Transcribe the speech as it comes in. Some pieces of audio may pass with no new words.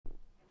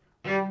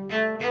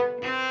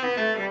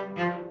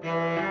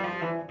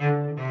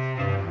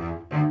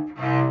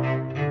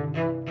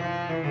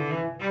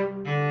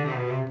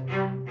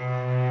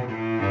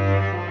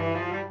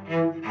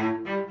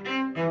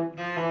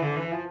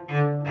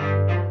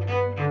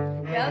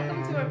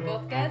our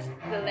podcast,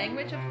 The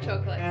Language of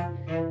Chocolate.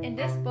 In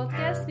this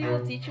podcast, we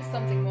will teach you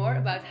something more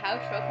about how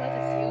chocolate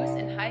is used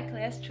in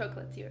high-class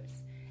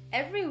chocolatiers.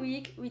 Every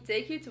week, we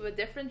take you to a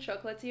different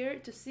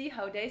chocolatier to see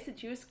how they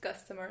seduce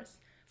customers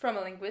from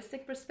a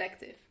linguistic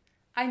perspective.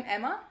 I'm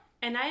Emma.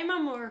 And I am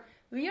Amor.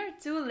 We are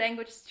two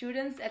language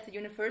students at the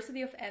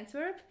University of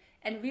Antwerp,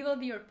 and we will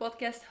be your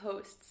podcast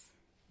hosts.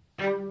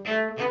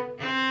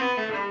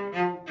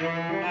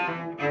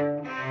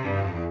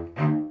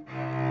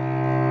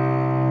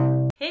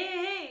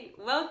 Hey!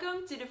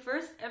 Welcome to the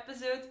first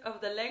episode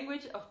of the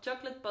Language of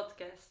Chocolate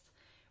podcast.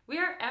 We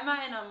are Emma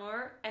and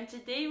Amor, and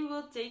today we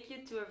will take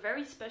you to a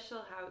very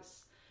special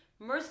house.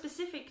 More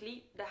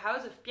specifically, the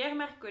house of Pierre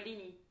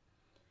Marcolini.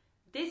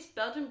 This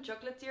Belgian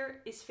chocolatier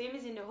is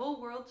famous in the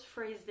whole world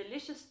for his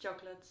delicious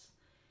chocolates.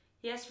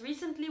 He has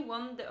recently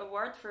won the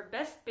award for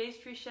Best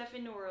Pastry Chef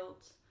in the World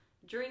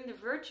during the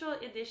virtual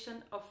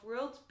edition of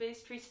World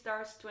Pastry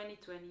Stars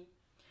 2020.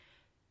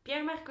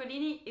 Pierre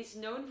Marcolini is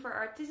known for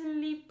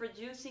artisanally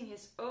producing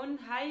his own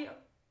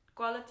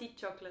high-quality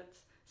chocolate,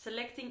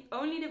 selecting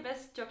only the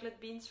best chocolate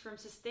beans from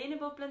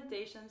sustainable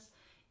plantations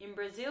in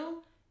Brazil,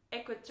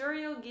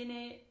 Equatorial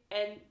Guinea,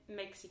 and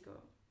Mexico.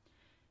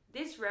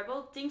 This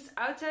rebel thinks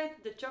outside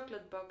the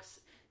chocolate box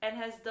and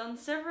has done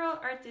several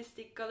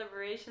artistic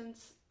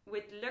collaborations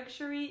with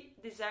luxury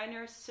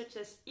designers such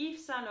as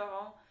Yves Saint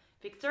Laurent,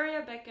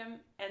 Victoria Beckham,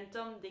 and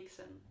Tom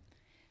Dixon.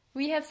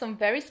 We have some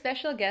very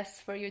special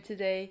guests for you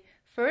today.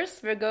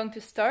 First, we're going to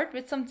start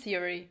with some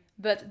theory,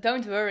 but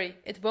don't worry,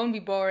 it won't be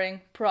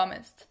boring,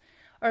 promised.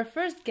 Our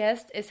first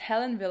guest is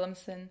Helen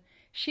Willemsen.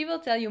 She will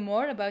tell you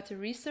more about the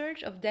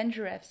research of Dan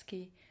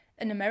Jurevsky,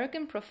 an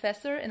American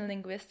professor in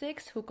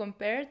linguistics who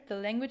compared the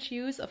language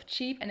use of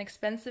cheap and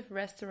expensive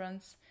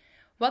restaurants.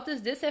 What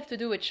does this have to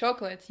do with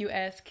chocolate, you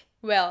ask?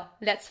 Well,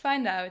 let's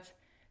find out.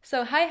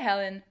 So, hi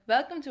Helen,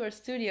 welcome to our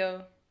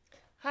studio.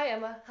 Hi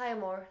Emma, hi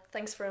Amor,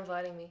 thanks for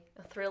inviting me.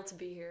 I'm thrilled to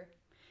be here.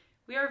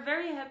 We are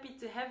very happy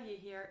to have you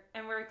here,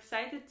 and we're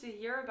excited to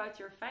hear about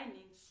your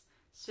findings.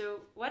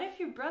 So, what have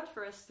you brought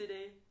for us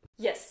today?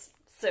 Yes,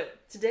 so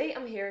today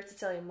I'm here to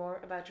tell you more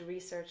about the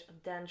research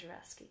of Dan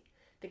Jurevsky,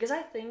 because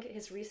I think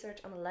his research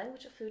on the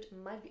language of food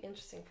might be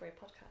interesting for a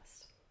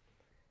podcast.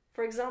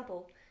 For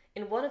example,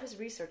 in one of his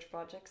research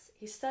projects,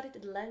 he studied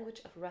the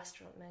language of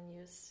restaurant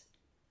menus.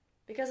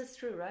 Because it's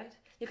true, right?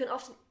 You can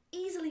often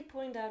easily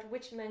point out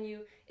which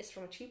menu is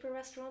from a cheaper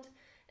restaurant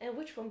and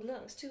which one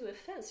belongs to a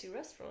fancy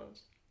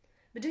restaurant.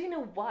 But do you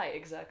know why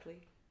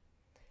exactly?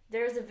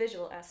 There is a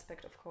visual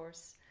aspect, of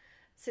course,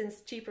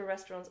 since cheaper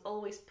restaurants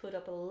always put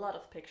up a lot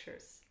of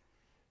pictures.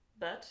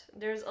 But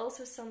there's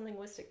also some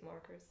linguistic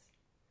markers.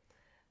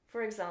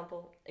 For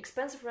example,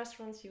 expensive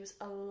restaurants use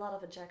a lot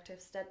of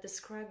adjectives that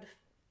describe the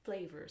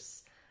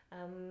flavors.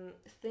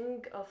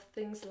 Think of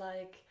things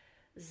like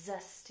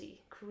zesty,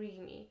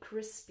 creamy,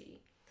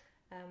 crispy.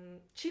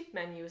 Cheap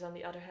menus, on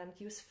the other hand,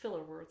 use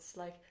filler words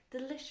like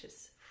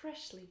delicious,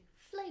 freshly,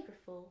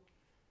 flavorful.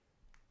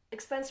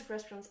 Expensive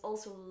restaurants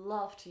also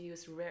love to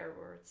use rare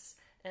words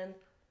and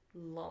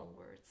long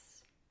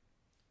words.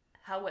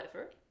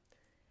 However,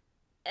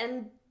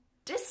 and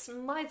this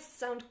might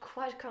sound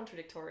quite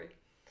contradictory,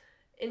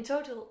 in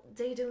total,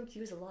 they don't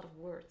use a lot of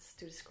words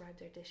to describe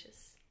their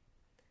dishes.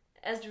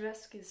 As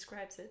Jurevsky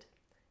describes it,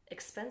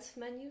 expensive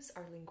menus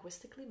are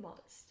linguistically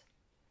modest.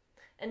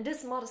 And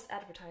this modest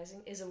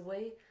advertising is a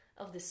way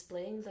of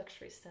displaying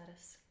luxury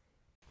status.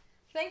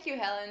 Thank you,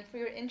 Helen, for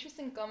your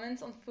interesting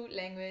comments on food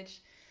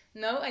language.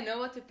 Now I know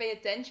what to pay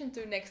attention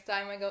to next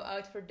time I go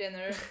out for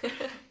dinner.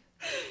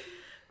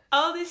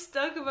 All this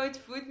talk about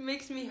food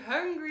makes me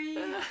hungry.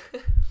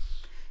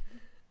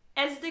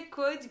 As the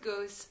quote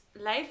goes,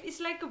 life is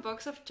like a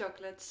box of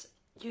chocolates.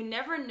 You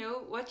never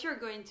know what you're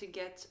going to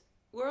get.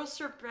 We'll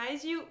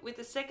surprise you with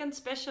a second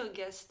special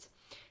guest.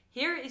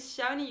 Here is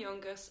Shawnee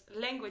Youngers,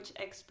 language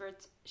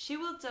expert. She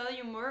will tell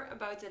you more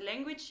about the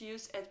language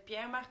used at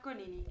Pierre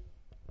Marcolini.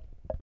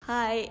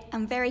 Hi,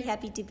 I'm very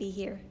happy to be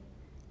here.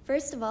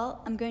 First of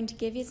all, I'm going to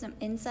give you some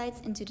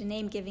insights into the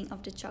name giving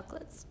of the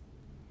chocolates.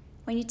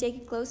 When you take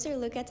a closer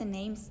look at the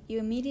names, you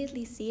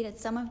immediately see that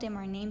some of them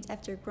are named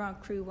after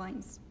Grand Cru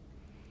wines.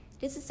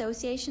 This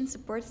association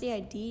supports the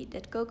idea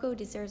that cocoa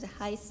deserves a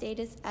high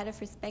status out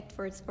of respect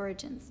for its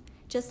origins,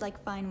 just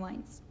like fine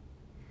wines.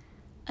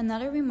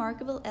 Another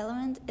remarkable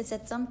element is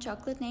that some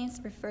chocolate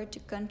names refer to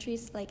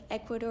countries like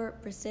Ecuador,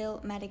 Brazil,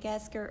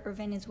 Madagascar, or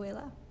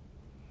Venezuela.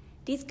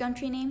 These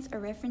country names are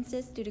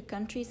references to the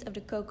countries of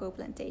the cocoa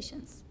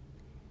plantations.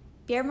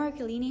 Pierre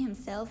Marcolini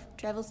himself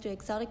travels to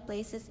exotic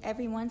places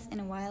every once in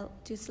a while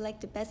to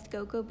select the best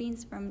cocoa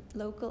beans from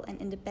local and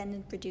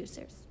independent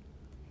producers.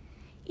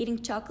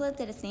 Eating chocolate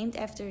that is named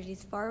after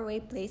these faraway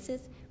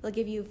places will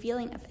give you a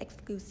feeling of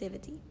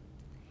exclusivity.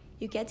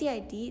 You get the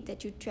idea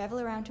that you travel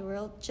around the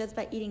world just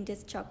by eating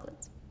this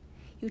chocolate.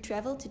 You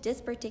travel to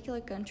this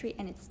particular country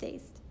and its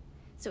taste.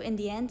 So in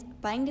the end,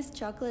 buying this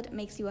chocolate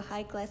makes you a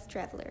high-class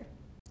traveler.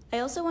 I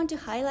also want to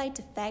highlight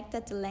the fact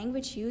that the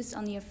language used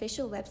on the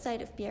official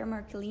website of Pierre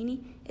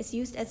Marcolini is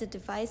used as a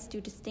device to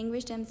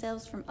distinguish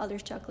themselves from other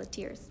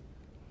chocolatiers.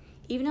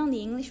 Even on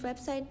the English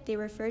website, they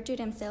refer to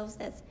themselves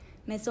as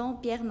Maison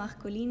Pierre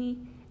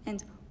Marcolini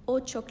and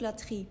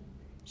chocolatier,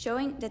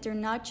 showing that they're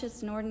not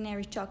just an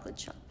ordinary chocolate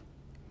shop.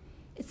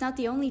 It's not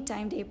the only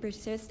time they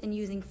persist in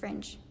using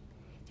French.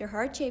 Their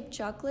heart-shaped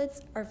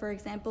chocolates are, for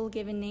example,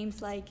 given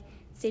names like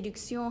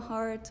Séduction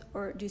Heart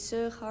or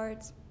Douceur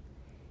Heart.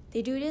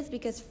 They do this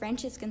because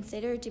French is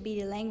considered to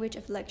be the language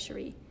of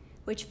luxury,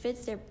 which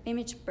fits their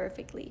image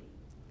perfectly.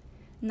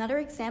 Another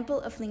example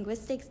of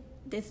linguistic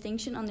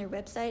distinction on their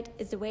website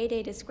is the way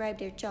they describe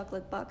their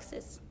chocolate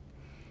boxes.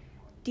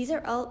 These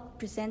are all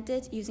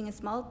presented using a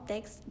small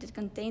text that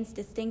contains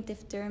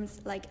distinctive terms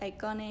like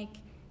iconic,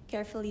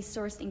 carefully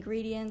sourced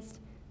ingredients,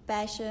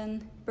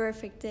 passion,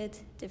 perfected,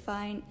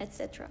 divine,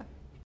 etc.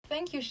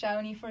 Thank you,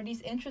 Shawnee, for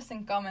these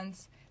interesting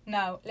comments.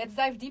 Now, let's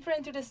dive deeper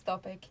into this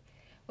topic.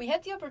 We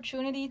had the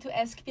opportunity to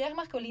ask Pierre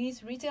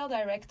Marcolini's retail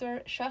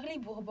director, Charlie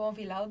Bourbon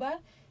Villalba,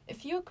 a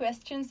few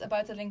questions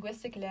about the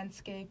linguistic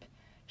landscape.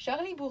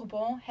 Charlie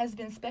Bourbon has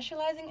been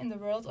specializing in the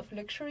world of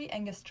luxury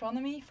and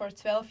gastronomy for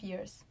 12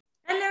 years.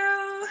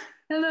 Hello!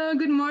 Hello,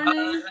 good morning.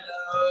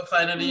 Hello,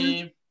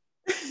 finally.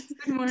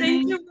 Good morning.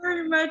 Thank you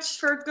very much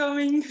for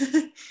coming.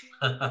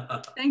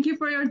 Thank you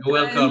for your time. You're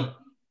welcome.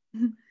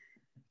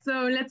 So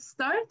let's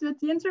start with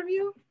the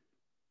interview.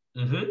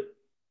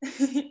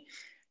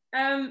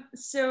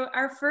 So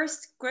our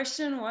first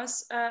question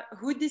was,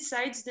 who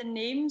decides the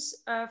names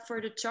for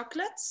the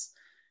chocolates?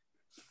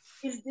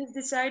 Is this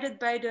decided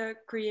by the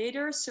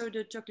creators, so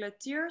the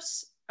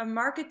chocolatiers, a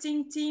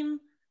marketing team,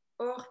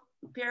 or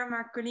Pierre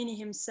Marcolini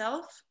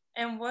himself?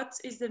 And what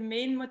is the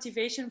main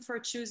motivation for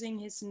choosing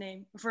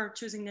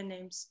the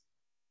names?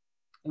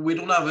 We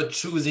don't have a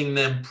choosing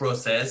name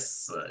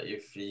process,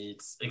 if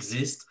it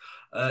exists.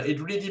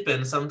 It really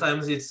depends.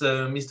 Sometimes it's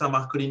Mr.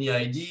 Marcolini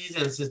ideas,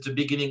 and since the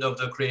beginning of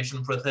the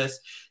creation process,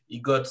 he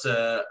got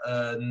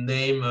a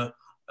name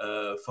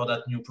for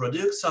that new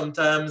product.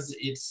 Sometimes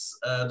it's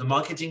the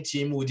marketing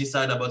team who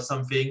decide about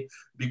something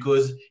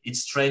because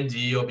it's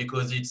trendy or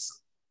because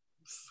it's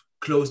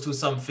close to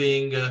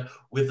something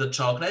with the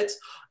chocolate.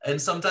 And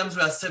sometimes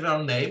we have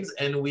several names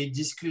and we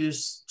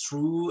discuss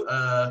through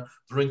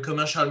during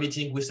commercial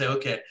meeting. We say,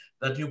 okay,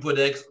 that new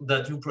product,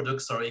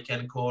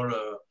 can call,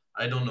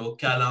 I don't know,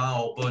 Câlin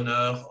or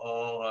Bonheur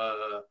or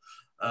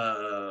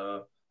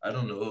I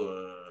don't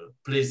know,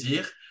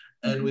 Plaisir.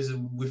 And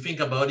we think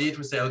about it,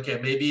 we say, okay,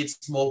 maybe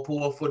it's more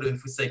powerful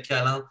if we say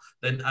Câlin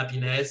than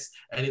happiness,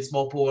 and it's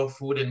more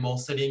powerful and more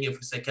selling if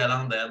we say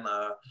Câlin than,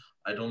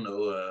 I don't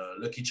know,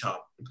 Lucky Charm.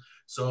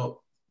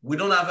 So we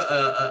don't have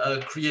a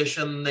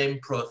creation name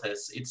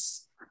process.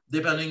 It's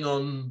depending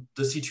on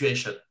the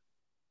situation.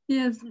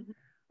 Yes,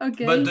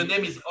 okay. But the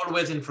name is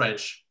always in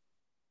French.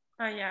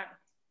 Oh, yeah.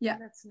 Yeah,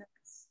 that's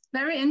nice.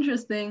 Very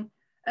interesting.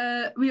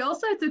 We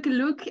also took a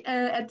look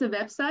at the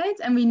website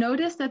and we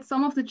noticed that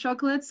some of the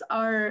chocolates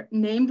are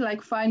named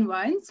like fine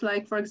wines,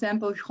 like for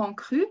example, Grand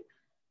Cru.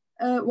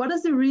 What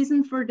is the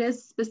reason for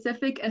this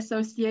specific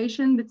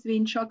association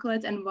between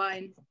chocolate and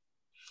wine?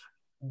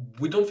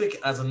 We don't think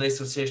as an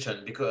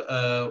association,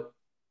 because,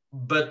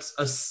 but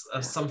as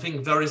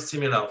something very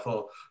similar.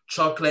 For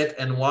chocolate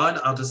and wine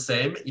are the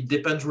same. It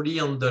depends really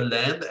on the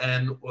land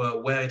and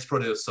where it's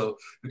produced. So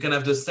you can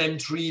have the same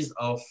trees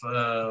of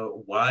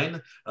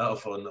wine,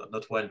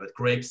 not wine, but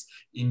grapes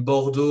in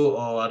Bordeaux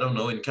or I don't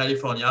know, in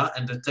California,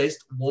 and the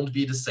taste won't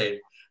be the same.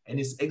 And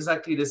it's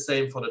exactly the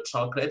same for the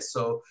chocolate.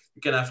 So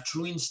you can have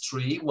twins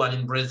tree, one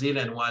in Brazil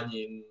and one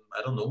in,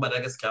 I don't know,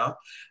 Madagascar.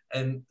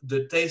 And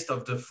the taste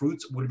of the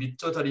fruit will be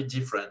totally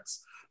different.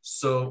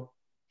 So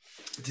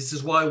this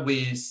is why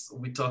we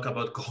talk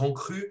about Grand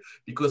Cru,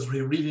 because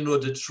we really know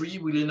the tree,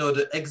 we really know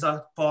the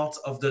exact part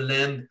of the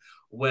land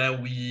where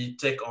we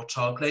take our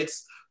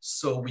chocolates.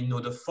 So we know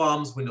the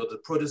farms, we know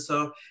the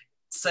producer,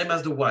 same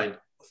as the wine.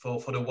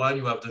 For the wine,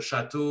 you have the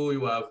chateau,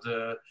 you have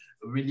the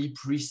really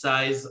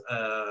precise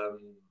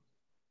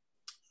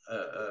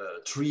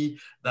tree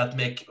that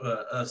make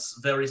a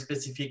very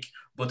specific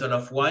bottle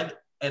of wine.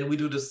 And we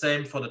do the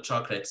same for the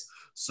chocolates.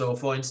 So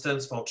for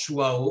instance, for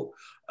Chuao,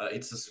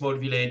 it's a small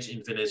village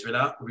in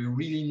Venezuela. We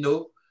really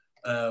know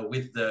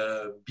with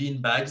the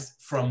bean bags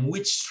from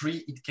which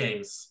tree it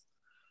came. Okay.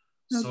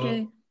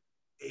 So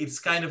it's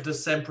kind of the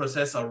same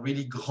process of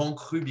really Grand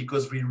Cru,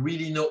 because we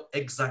really know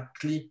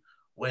exactly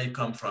where it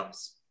comes from.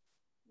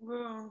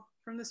 Whoa,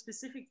 from the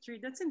specific tree.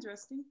 That's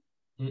interesting.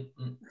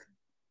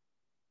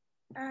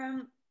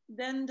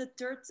 Then the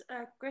third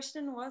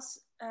question was,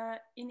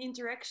 in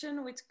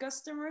interaction with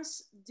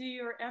customers, do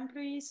your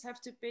employees have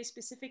to pay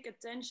specific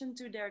attention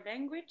to their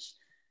language?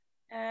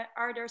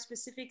 Are there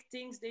specific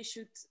things they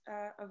should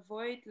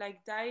avoid,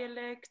 like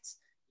dialect,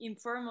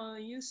 informal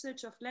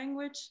usage of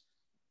language,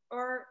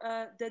 or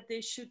that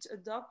they should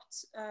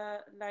adopt,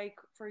 like,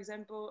 for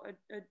example,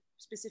 a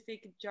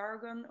specific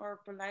jargon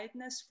or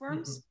politeness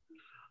forms?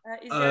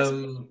 Is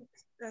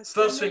there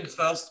first things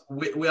first,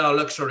 we are a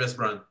luxurious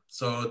brand.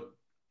 So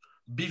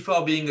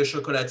before being a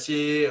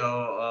chocolatier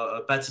or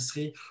a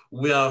patisserie,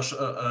 we are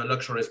a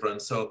luxurious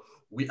brand. So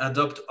we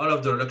adopt all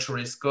of the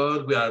luxurious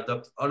code, we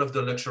adopt all of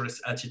the luxurious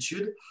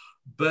attitude.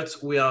 but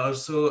we are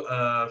also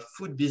a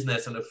food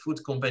business and a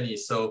food company.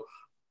 So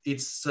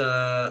it's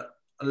a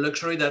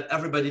luxury that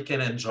everybody can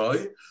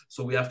enjoy.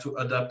 So we have to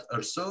adapt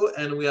also.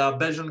 And we are a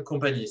Belgian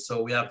company.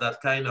 So we have that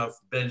kind of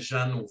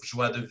Belgian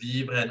joie de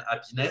vivre and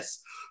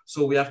happiness.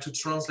 So we have to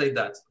translate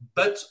that.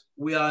 But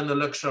we are in a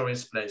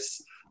luxurious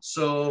place.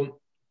 So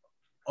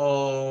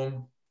our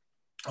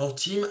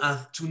team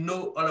has to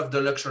know all of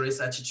the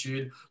luxurious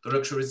attitude, the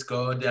luxurious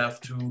code. They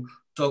have to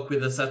talk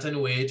with a certain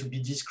way, to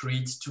be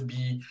discreet, to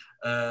be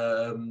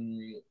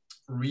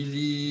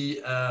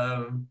really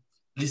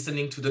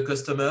listening to the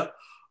customer.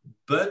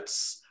 But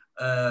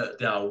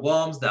they are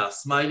warm, they are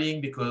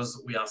smiling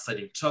because we are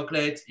selling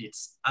chocolate.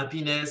 It's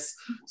happiness.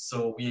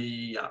 So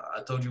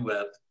I told you we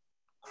have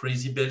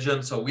crazy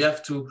Belgian. So we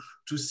have to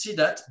see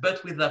that,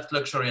 but with that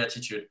luxury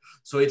attitude.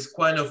 So it's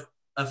kind of,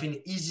 I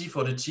think, easy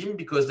for the team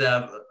because they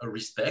have a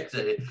respect.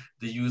 They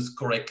use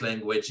correct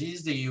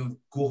languages. They use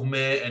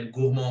gourmet and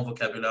gourmand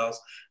vocabularies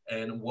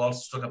and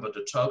words to talk about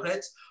the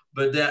chocolate,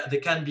 but they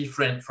can be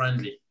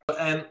friendly.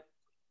 And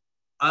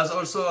as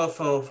also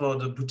for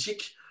the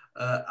boutique,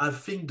 I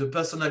think the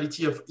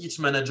personality of each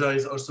manager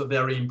is also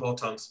very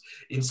important.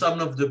 In some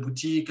of the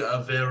boutique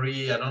are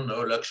very, I don't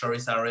know,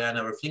 luxurious area and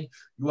everything,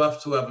 you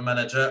have to have a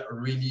manager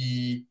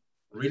really,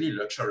 really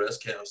luxurious,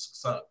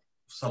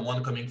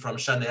 someone coming from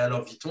Chanel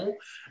or Vuitton.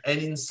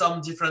 And in some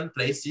different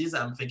places,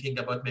 I'm thinking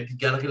about maybe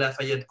Galeries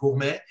Lafayette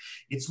Gourmet,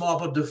 it's more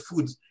about the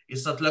food.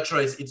 It's not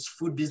luxurious, it's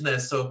food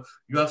business. So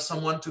you have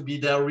someone to be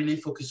there really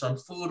focused on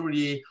food,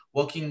 really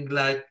working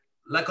like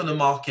on the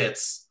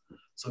markets.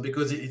 So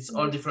because it's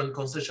all different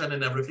concession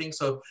and everything,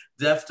 so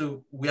we have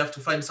to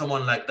find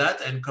someone like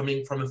that and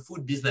coming from a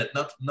food business,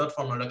 not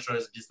from a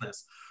luxurious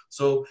business.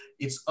 So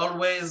it's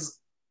always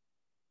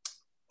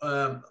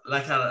I'm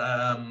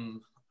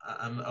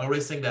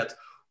always saying that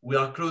we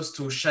are close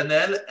to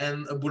Chanel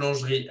and a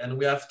boulangerie, and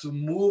we have to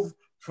move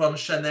from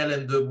Chanel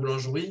and the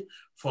boulangerie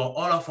for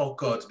all of our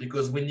codes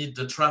because we need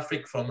the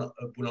traffic from a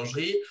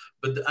boulangerie,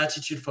 but the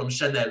attitude from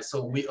Chanel.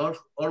 So we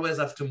always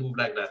have to move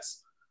like that.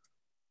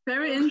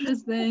 Very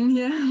interesting.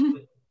 Yeah.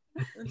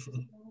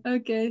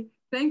 Okay.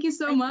 Thank you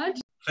so much.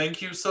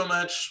 Thank you so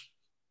much.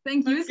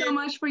 Thank you so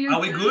much for your Are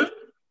we good?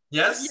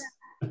 Yes?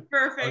 Yeah,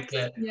 perfect.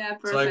 Okay. Yeah,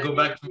 perfect. So I go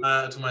back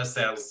to my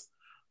sales.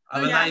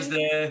 Have a nice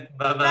day.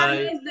 Bye-bye. Have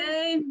a nice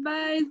day.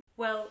 Bye.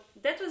 Well,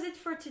 that was it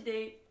for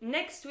today.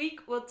 Next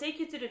week, we'll take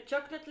you to the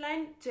chocolate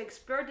line to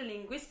explore the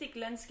linguistic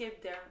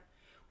landscape there.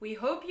 We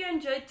hope you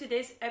enjoyed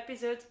today's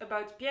episode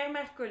about Pierre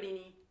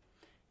Marcolini.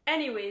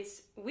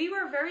 Anyways, we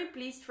were very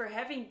pleased for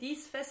having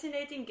these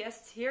fascinating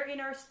guests here in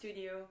our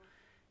studio.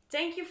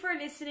 Thank you for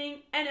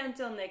listening, and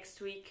until next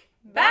week.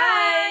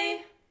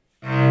 Bye!